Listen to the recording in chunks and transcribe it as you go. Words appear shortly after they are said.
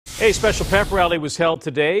A special pep rally was held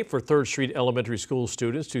today for 3rd Street Elementary School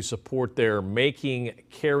students to support their Making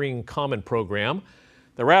Caring Common program.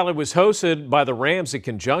 The rally was hosted by the Rams in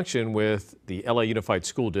conjunction with the LA Unified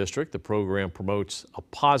School District. The program promotes a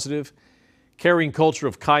positive, caring culture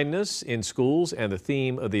of kindness in schools, and the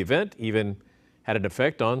theme of the event even had an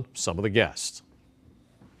effect on some of the guests.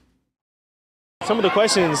 Some of the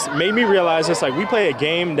questions made me realize it's like we play a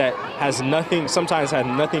game that sometimes has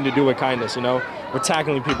nothing to do with kindness, We're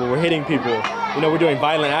tackling people, we're hitting people, we're doing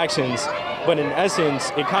violent actions. But in essence,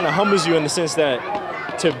 it kind of humbles you in the sense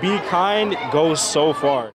that to be kind goes so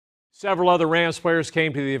far. Several other Rams players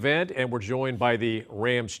came to the event and were joined by the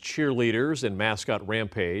Rams cheerleaders and mascot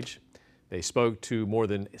Rampage. They spoke to more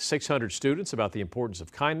than 600 students about the importance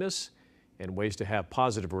of kindness and ways to have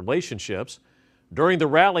positive relationships. During the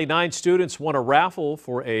rally, 9 students won a raffle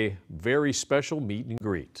for a very special meet and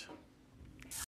greet.